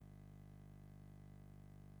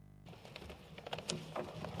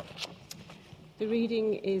The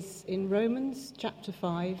reading is in Romans chapter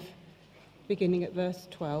 5, beginning at verse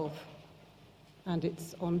 12, and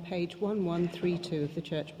it's on page 1132 of the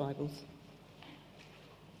Church Bibles.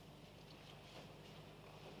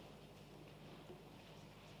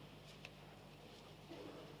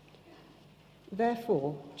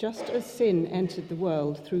 Therefore, just as sin entered the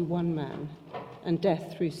world through one man, and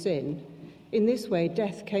death through sin, in this way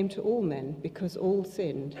death came to all men because all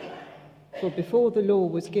sinned. For before the law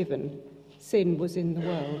was given, sin was in the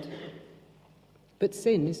world. But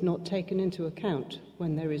sin is not taken into account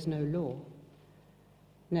when there is no law.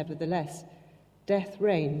 Nevertheless, death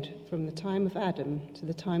reigned from the time of Adam to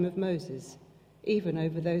the time of Moses, even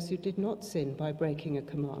over those who did not sin by breaking a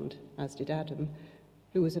command, as did Adam,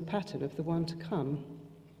 who was a pattern of the one to come.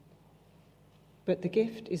 But the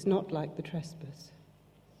gift is not like the trespass.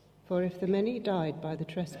 For if the many died by the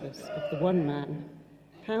trespass of the one man,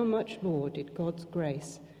 how much more did God's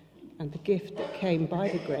grace and the gift that came by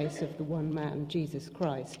the grace of the one man, Jesus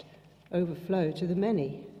Christ, overflow to the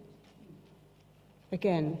many?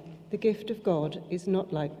 Again, the gift of God is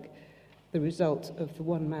not like the result of the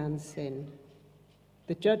one man's sin.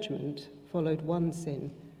 The judgment followed one sin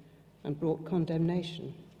and brought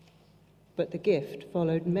condemnation, but the gift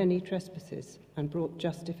followed many trespasses and brought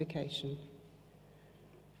justification.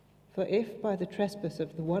 For if by the trespass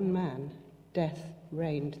of the one man death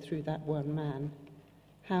reigned through that one man,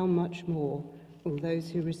 how much more will those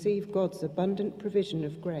who receive God's abundant provision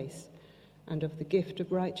of grace and of the gift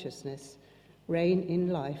of righteousness reign in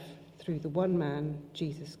life through the one man,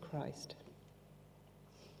 Jesus Christ?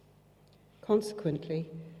 Consequently,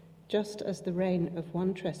 just as the reign of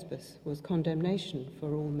one trespass was condemnation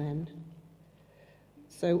for all men,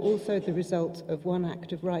 so also the result of one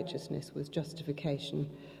act of righteousness was justification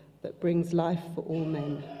that brings life for all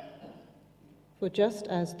men. For just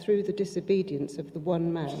as through the disobedience of the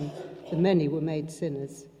one man the many were made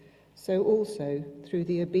sinners, so also through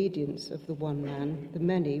the obedience of the one man the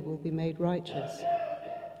many will be made righteous.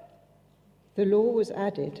 The law was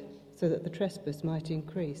added so that the trespass might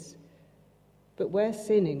increase. But where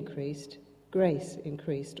sin increased, grace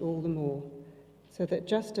increased all the more, so that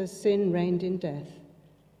just as sin reigned in death,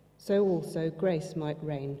 so also grace might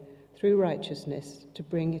reign through righteousness to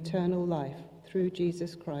bring eternal life through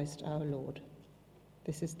Jesus Christ our Lord.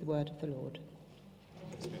 This is the word of the Lord.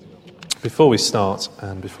 Before we start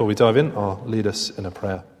and before we dive in, I'll lead us in a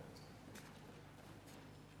prayer.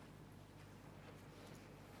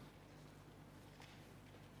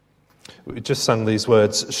 We just sang these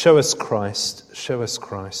words, show us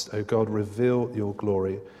Christ, O God, reveal your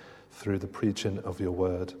glory through the preaching of your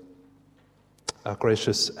word. Our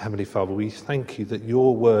gracious Heavenly Father, we thank you that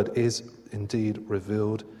your word is indeed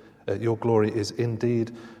revealed, your glory is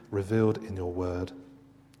indeed revealed in your word.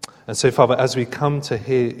 And so, Father, as we come to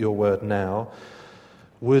hear your word now,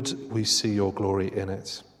 would we see your glory in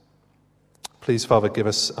it? Please, Father, give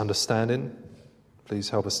us understanding. Please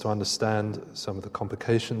help us to understand some of the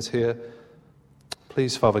complications here.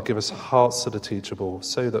 Please, Father, give us hearts that are teachable,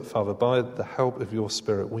 so that, Father, by the help of your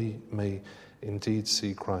Spirit, we may indeed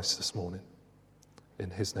see Christ this morning.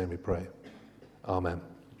 In his name we pray. Amen.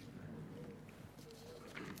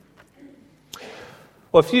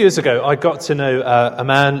 Well, a few years ago, I got to know a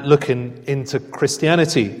man looking into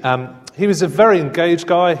Christianity. He was a very engaged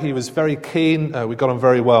guy. He was very keen. We got on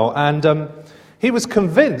very well. And he was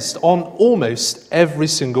convinced on almost every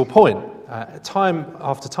single point. Time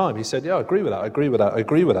after time, he said, yeah, I agree with that, I agree with that, I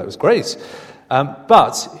agree with that. It was great.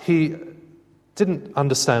 But he didn't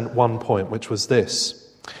understand one point, which was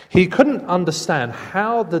this. He couldn't understand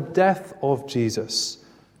how the death of Jesus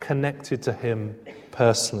connected to him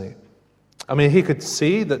personally. I mean, he could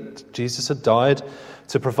see that Jesus had died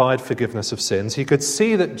to provide forgiveness of sins. He could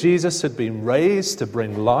see that Jesus had been raised to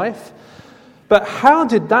bring life. But how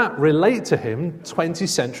did that relate to him 20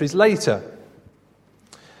 centuries later?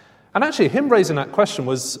 And actually, him raising that question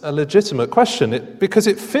was a legitimate question because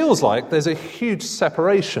it feels like there's a huge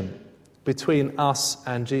separation between us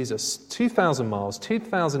and Jesus. 2,000 miles,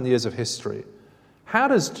 2,000 years of history. How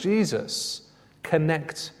does Jesus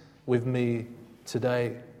connect with me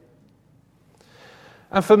today?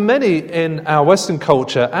 And for many in our Western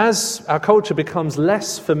culture, as our culture becomes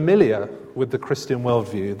less familiar with the Christian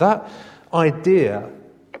worldview, that idea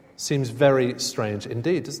seems very strange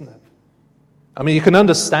indeed, doesn't it? I mean, you can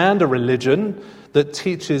understand a religion that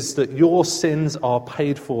teaches that your sins are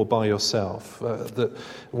paid for by yourself, that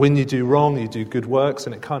when you do wrong, you do good works,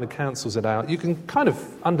 and it kind of cancels it out. You can kind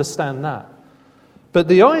of understand that. But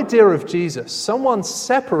the idea of Jesus, someone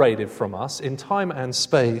separated from us in time and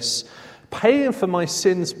space, paying for my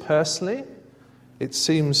sins personally, it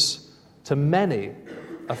seems to many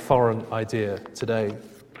a foreign idea today.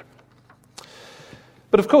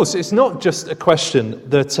 But of course, it's not just a question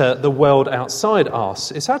that the world outside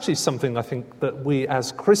asks. It's actually something I think that we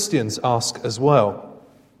as Christians ask as well.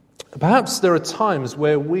 Perhaps there are times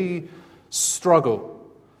where we struggle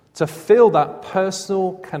to feel that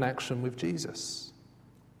personal connection with Jesus,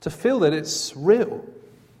 to feel that it's real.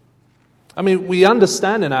 I mean, we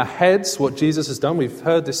understand in our heads what Jesus has done. We've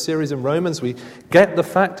heard this series in Romans. We get the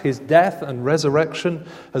fact his death and resurrection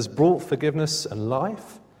has brought forgiveness and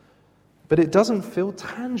life. But it doesn't feel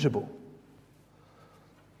tangible.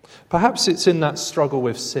 Perhaps it's in that struggle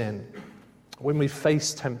with sin, when we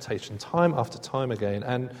face temptation time after time again,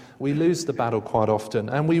 and we lose the battle quite often,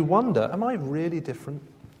 and we wonder, am I really different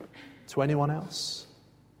to anyone else?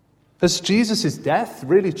 Has Jesus' death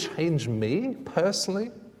really changed me personally?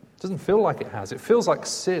 It doesn't feel like it has. It feels like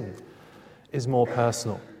sin is more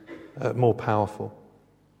personal, more powerful.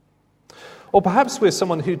 Or perhaps we're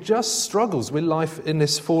someone who just struggles with life in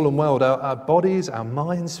this fallen world. Our bodies, our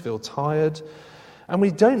minds feel tired, and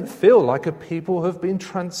we don't feel like a people who have been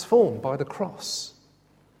transformed by the cross.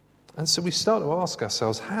 And so we start to ask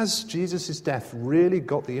ourselves, has Jesus' death really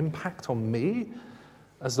got the impact on me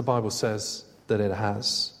as the Bible says that it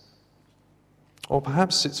has? Or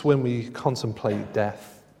perhaps it's when we contemplate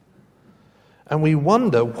death and we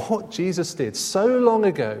wonder what Jesus did so long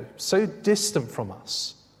ago, so distant from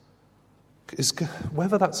us, is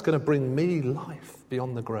whether that's going to bring me life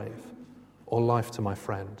beyond the grave or life to my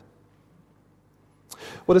friend.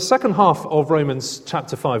 Well, the second half of Romans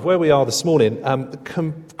chapter 5, where we are this morning,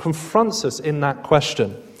 confronts us in that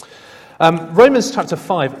question. Romans chapter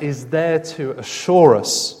 5 is there to assure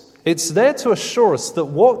us. It's there to assure us that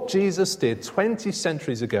what Jesus did 20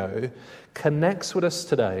 centuries ago connects with us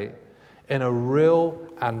today in a real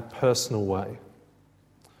and personal way.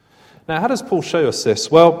 Now, how does Paul show us this?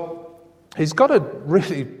 Well, he's got a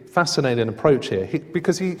really fascinating approach here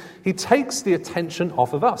because he takes the attention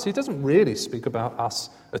off of us. He doesn't really speak about us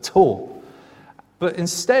at all. But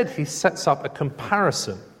instead, he sets up a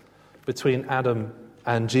comparison between Adam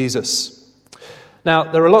and Jesus. Now,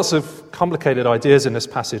 there are lots of complicated ideas in this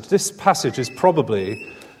passage. This passage is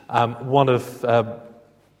probably one of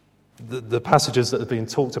the passages that have been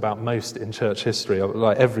talked about most in church history.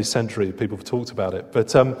 Like every century, people have talked about it.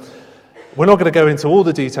 But we're not going to go into all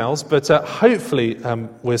the details, but hopefully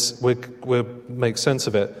we'll make sense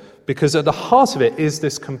of it, because at the heart of it is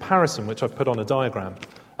this comparison, which I've put on a diagram,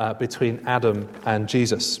 between Adam and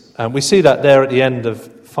Jesus. And we see that there at the end of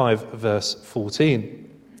 5 verse 14.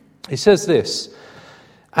 He says this,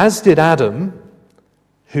 "As did Adam,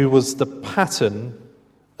 who was the pattern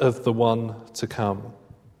of the one to come."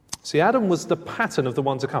 See, Adam was the pattern of the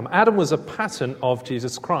one to come. Adam was a pattern of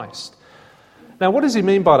Jesus Christ. Now, what does he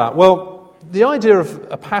mean by that? Well, the idea of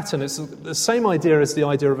a pattern is the same idea as the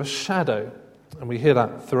idea of a shadow, and we hear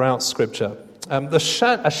that throughout Scripture. A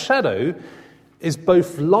shadow is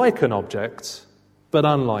both like an object, but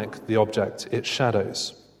unlike the object it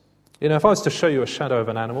shadows. You know, if I was to show you a shadow of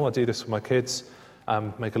an animal, I do this with my kids,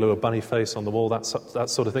 make a little bunny face on the wall, that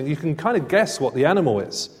sort of thing. You can kind of guess what the animal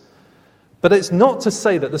is. But it's not to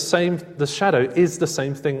say that the shadow is the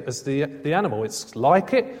same thing as the animal. It's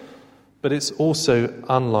like it, but it's also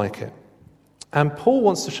unlike it. And Paul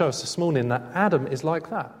wants to show us this morning that Adam is like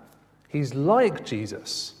that. He's like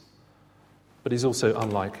Jesus, but he's also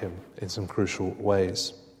unlike him in some crucial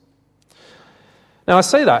ways. Now, I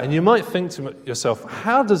say that, and you might think to yourself,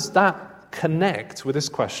 how does that connect with this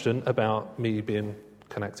question about me being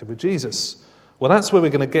connected with Jesus? Well, that's where we're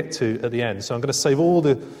going to get to at the end. So I'm going to save all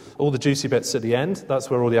the juicy bits at the end. That's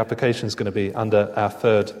where all the application is going to be under our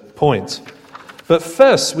third point. But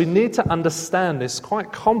first, we need to understand this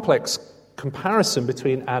quite complex comparison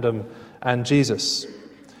between Adam and Jesus.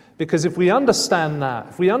 Because if we understand that,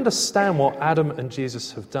 if we understand what Adam and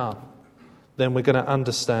Jesus have done, then we're going to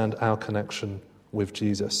understand our connection with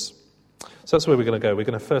Jesus. So that's where we're going to go. We're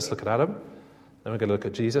going to first look at Adam, then we're going to look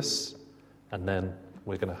at Jesus, and then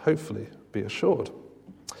we're going to hopefully be assured.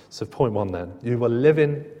 So point 1 then, you were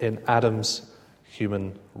living in Adam's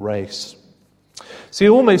human race. See,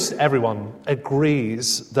 almost everyone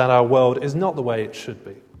agrees that our world is not the way it should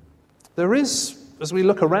be. There is, as we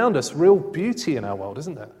look around us, real beauty in our world,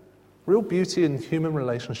 isn't there? Real beauty in human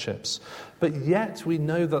relationships. But yet we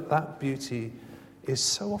know that that beauty is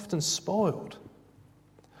so often spoiled.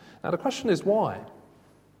 Now the question is why?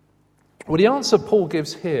 Well, the answer Paul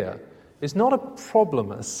gives here is not a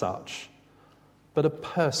problem as such, but a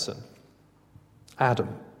person, Adam.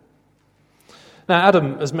 Now,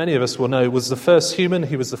 Adam, as many of us will know, was the first human.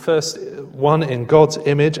 He was the first one in God's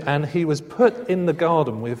image, and he was put in the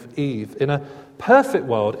garden with Eve in a perfect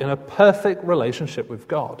world, in a perfect relationship with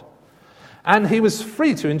God. And he was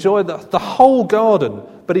free to enjoy the whole garden,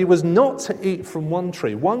 but he was not to eat from one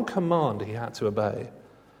tree. One command he had to obey,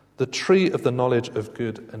 the tree of the knowledge of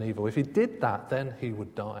good and evil. If he did that, then he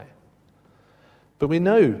would die. But we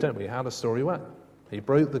know, don't we, how the story went. He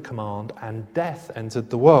broke the command and death entered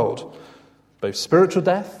the world. Both spiritual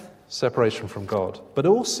death, separation from God, but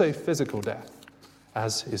also physical death,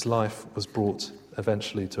 as his life was brought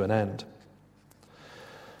eventually to an end.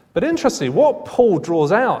 But interestingly, what Paul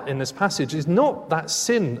draws out in this passage is not that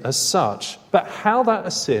sin as such, but how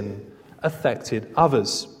that sin affected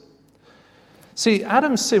others. See,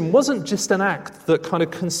 Adam's sin wasn't just an act that kind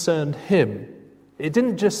of concerned him. It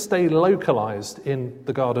didn't just stay localized in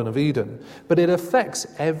the Garden of Eden, but it affects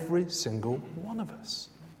every single one of us.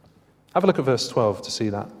 Have a look at verse 12 to see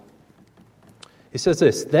that. He says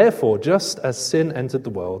this, "Therefore, just as sin entered the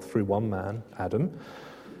world through one man, Adam,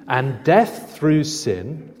 and death through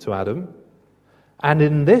sin to Adam, and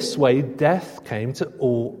in this way death came to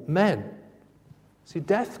all men." See,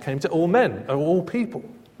 death came to all men, or all people.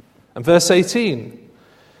 And verse 18,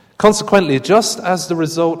 "Consequently, just as the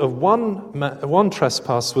result of one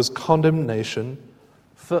trespass was condemnation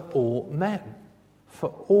for all men,"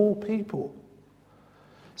 for all people.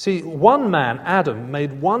 See, one man, Adam,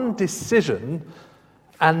 made one decision,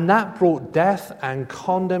 and that brought death and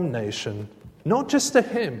condemnation, not just to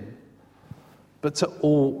him, but to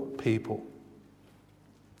all people.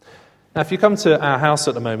 Now, if you come to our house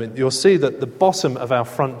at the moment, you'll see that the bottom of our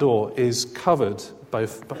front door is covered,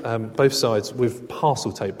 both sides, with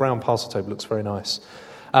parcel tape. Brown parcel tape looks very nice.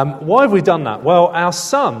 Why have we done that? Well, our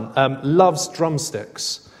son loves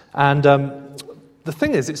drumsticks. And the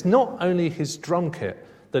thing is, it's not only his drum kit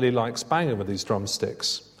that he likes banging with these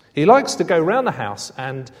drumsticks. He likes to go around the house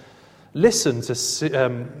and listen to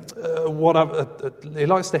he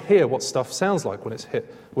likes to hear what stuff sounds like when it's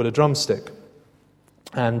hit with a drumstick.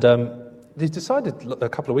 And he decided a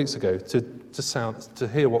couple of weeks ago to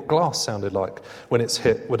hear what glass sounded like when it's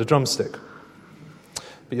hit with a drumstick.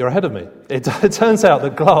 But you're ahead of me. It turns out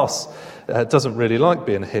that glass doesn't really like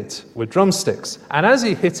being hit with drumsticks. And as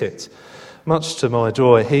he hit it, much to my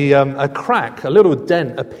joy, a little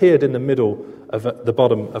dent appeared in the middle of the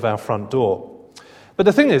bottom of our front door. But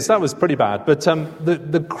the thing is, that was pretty bad. But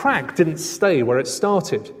the crack didn't stay where it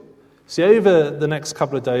started. See, over the next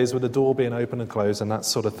couple of days, with the door being open and closed and that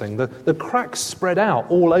sort of thing, the crack spread out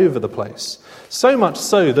all over the place. So much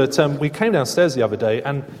so that we came downstairs the other day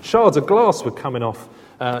and shards of glass were coming off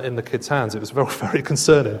in the kids' hands. It was very, very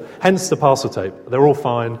concerning. Hence the parcel tape. They're all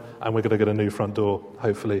fine, and we're going to get a new front door,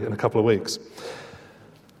 hopefully, in a couple of weeks.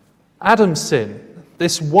 Adam's sin,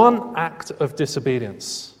 this one act of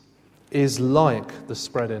disobedience, is like the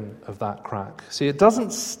spreading of that crack. See, it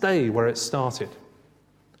doesn't stay where it started.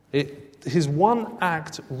 His one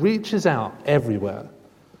act reaches out everywhere.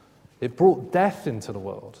 It brought death into the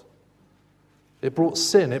world. It brought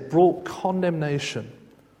sin. It brought condemnation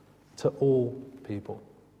to all people.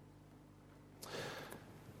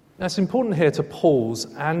 Now, it's important here to pause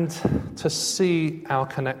and to see our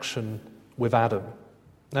connection with Adam.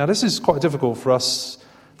 Now, this is quite difficult for us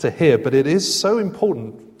to hear, but it is so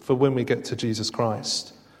important for when we get to Jesus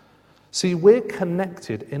Christ. See, we're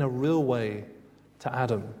connected in a real way to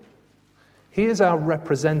Adam. He is our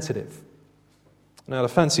representative. Now, the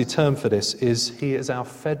fancy term for this is he is our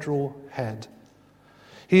federal head.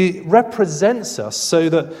 He represents us so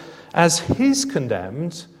that as he's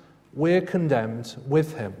condemned, we're condemned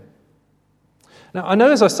with him. Now, I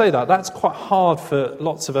know as I say that, that's quite hard for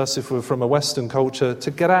lots of us, if we're from a Western culture,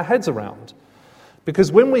 to get our heads around.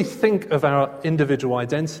 Because when we think of our individual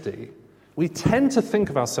identity, we tend to think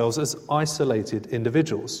of ourselves as isolated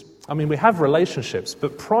individuals. I mean, we have relationships,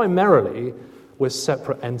 but primarily we're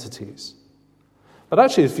separate entities. But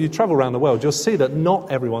actually, if you travel around the world, you'll see that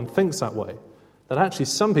not everyone thinks that way. That actually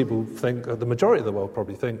some people think, the majority of the world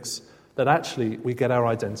probably thinks, that actually we get our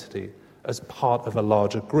identity as part of a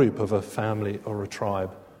larger group, of a family or a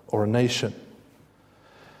tribe or a nation.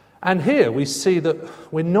 And here we see that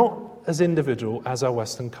we're not as individual as our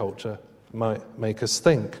Western culture might make us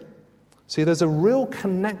think. See, there's a real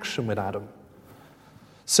connection with Adam.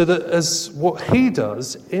 So that as what he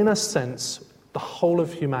does, in a sense, the whole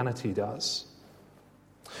of humanity does.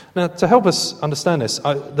 Now, to help us understand this,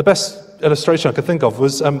 the best illustration I could think of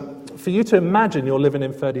was for you to imagine you're living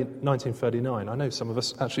in 1939. I know some of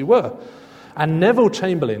us actually were. And Neville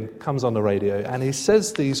Chamberlain comes on the radio and he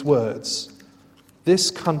says these words, "This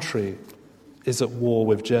country is at war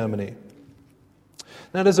with Germany."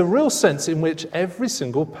 Now, there's a real sense in which every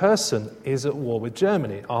single person is at war with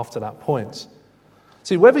Germany after that point.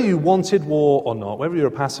 See, whether you wanted war or not, whether you're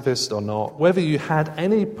a pacifist or not, whether you had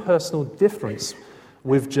any personal difference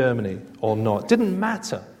with Germany or not, didn't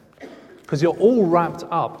matter, because you're all wrapped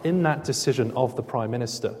up in that decision of the Prime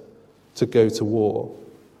Minister to go to war.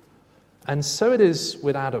 And so it is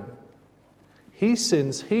with Adam. He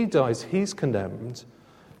sins, he dies, he's condemned,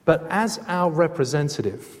 but as our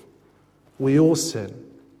representative, we all sin,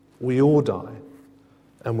 we all die,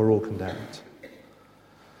 and we're all condemned.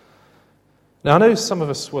 Now, I know some of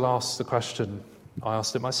us will ask the question, I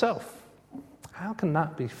asked it myself, how can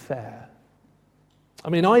that be fair? I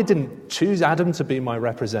mean, I didn't choose Adam to be my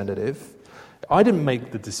representative. I didn't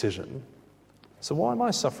make the decision. So why am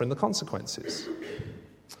I suffering the consequences?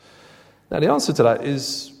 Now, the answer to that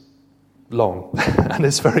is long, and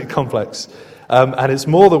it's very complex. And it's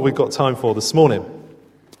more than we've got time for this morning.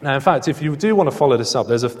 Now, in fact, if you do want to follow this up,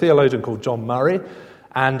 there's a theologian called John Murray,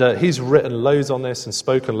 and he's written loads on this and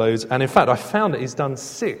spoken loads. And in fact, I found that he's done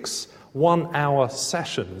 6 one-hour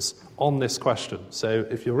sessions on this question. So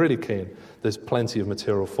if you're really keen, there's plenty of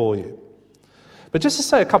material for you. But just to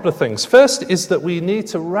say a couple of things. First is that we need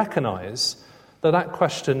to recognize that that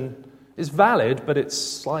question is valid, but it's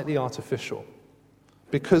slightly artificial,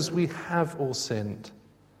 because we have all sinned.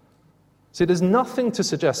 See, there's nothing to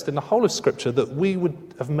suggest in the whole of Scripture that we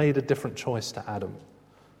would have made a different choice to Adam.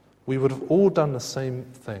 We would have all done the same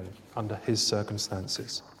thing under his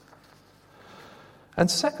circumstances. And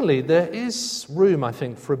secondly, there is room, I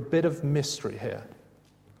think, for a bit of mystery here.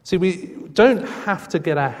 See, we don't have to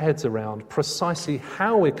get our heads around precisely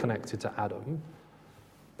how we're connected to Adam,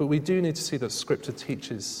 but we do need to see that Scripture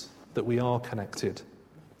teaches that we are connected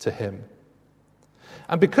to him.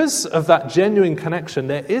 And because of that genuine connection,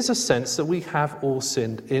 there is a sense that we have all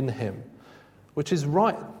sinned in him, which is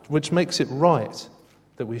right, which makes it right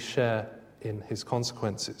that we share in his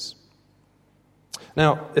consequences.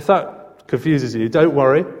 Now, if that confuses you, don't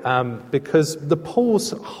worry, because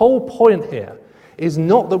Paul's whole point here is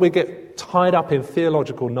not that we get tied up in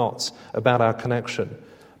theological knots about our connection,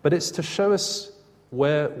 but it's to show us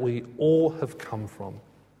where we all have come from,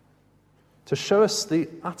 to show us the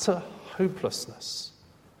utter hopelessness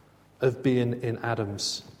of being in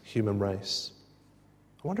Adam's human race.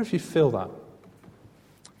 I wonder if you feel that.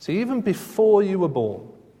 See, even before you were born,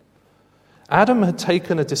 Adam had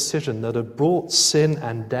taken a decision that had brought sin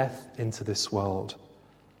and death into this world.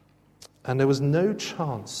 And there was no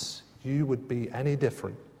chance you would be any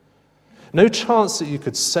different. No chance that you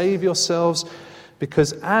could save yourselves,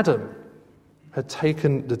 because Adam had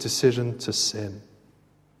taken the decision to sin.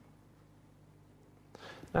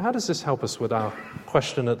 Now, how does this help us with our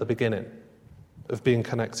question at the beginning of being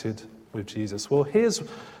connected with Jesus? Well, here's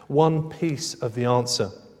one piece of the answer.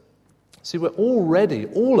 See,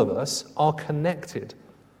 all of us are connected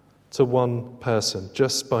to one person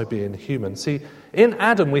just by being human. See, in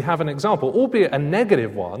Adam we have an example, albeit a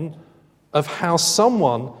negative one, of how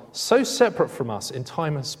someone so separate from us in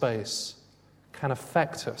time and space can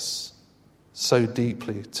affect us so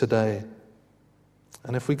deeply today.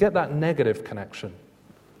 And if we get that negative connection,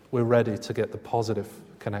 we're ready to get the positive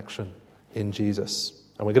connection in Jesus.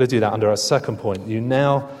 And we're going to do that under our second point. You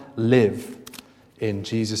now live in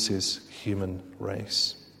Jesus' human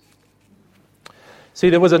race. See,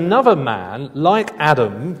 there was another man like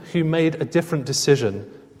Adam who made a different decision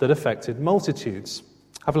that affected multitudes.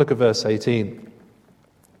 Have a look at verse 18.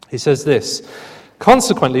 He says this: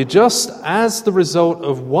 "Consequently, just as the result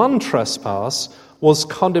of one trespass was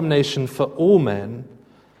condemnation for all men,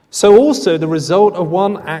 so also the result of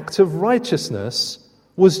one act of righteousness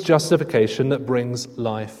was justification that brings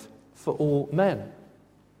life for all men."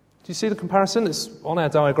 Do you see the comparison? It's on our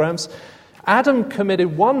diagrams. Adam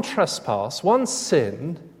committed one trespass, one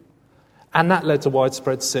sin, and that led to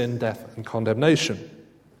widespread sin, death, and condemnation.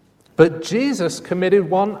 But Jesus committed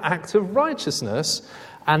one act of righteousness,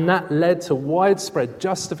 and that led to widespread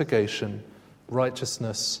justification,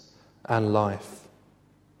 righteousness, and life.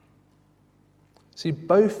 See,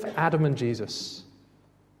 both Adam and Jesus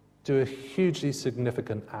do a hugely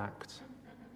significant act